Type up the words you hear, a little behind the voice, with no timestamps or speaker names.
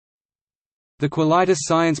The Qualitis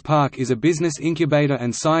Science Park is a business incubator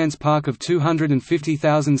and science park of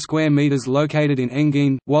 250,000 square meters located in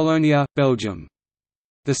Enghien, Wallonia, Belgium.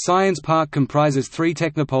 The science park comprises 3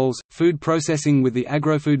 technopoles: food processing with the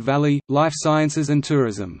Agrofood Valley, life sciences and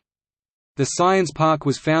tourism. The science park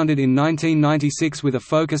was founded in 1996 with a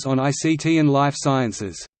focus on ICT and life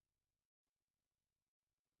sciences.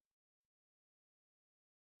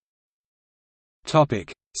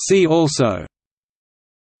 See also: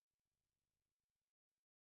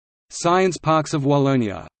 Science Parks of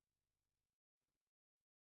Wallonia.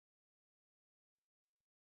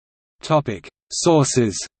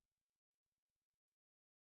 Sources: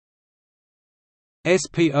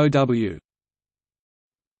 SPOW.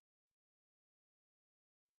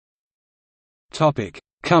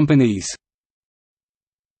 Companies: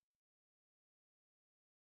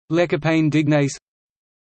 L'Equipane Dignace,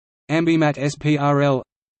 Ambimat SPRL,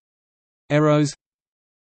 Eros,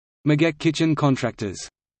 Maguette Kitchen Contractors.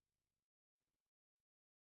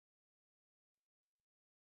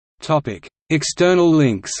 External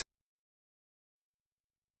links: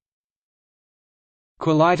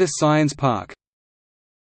 Qualitis Science Park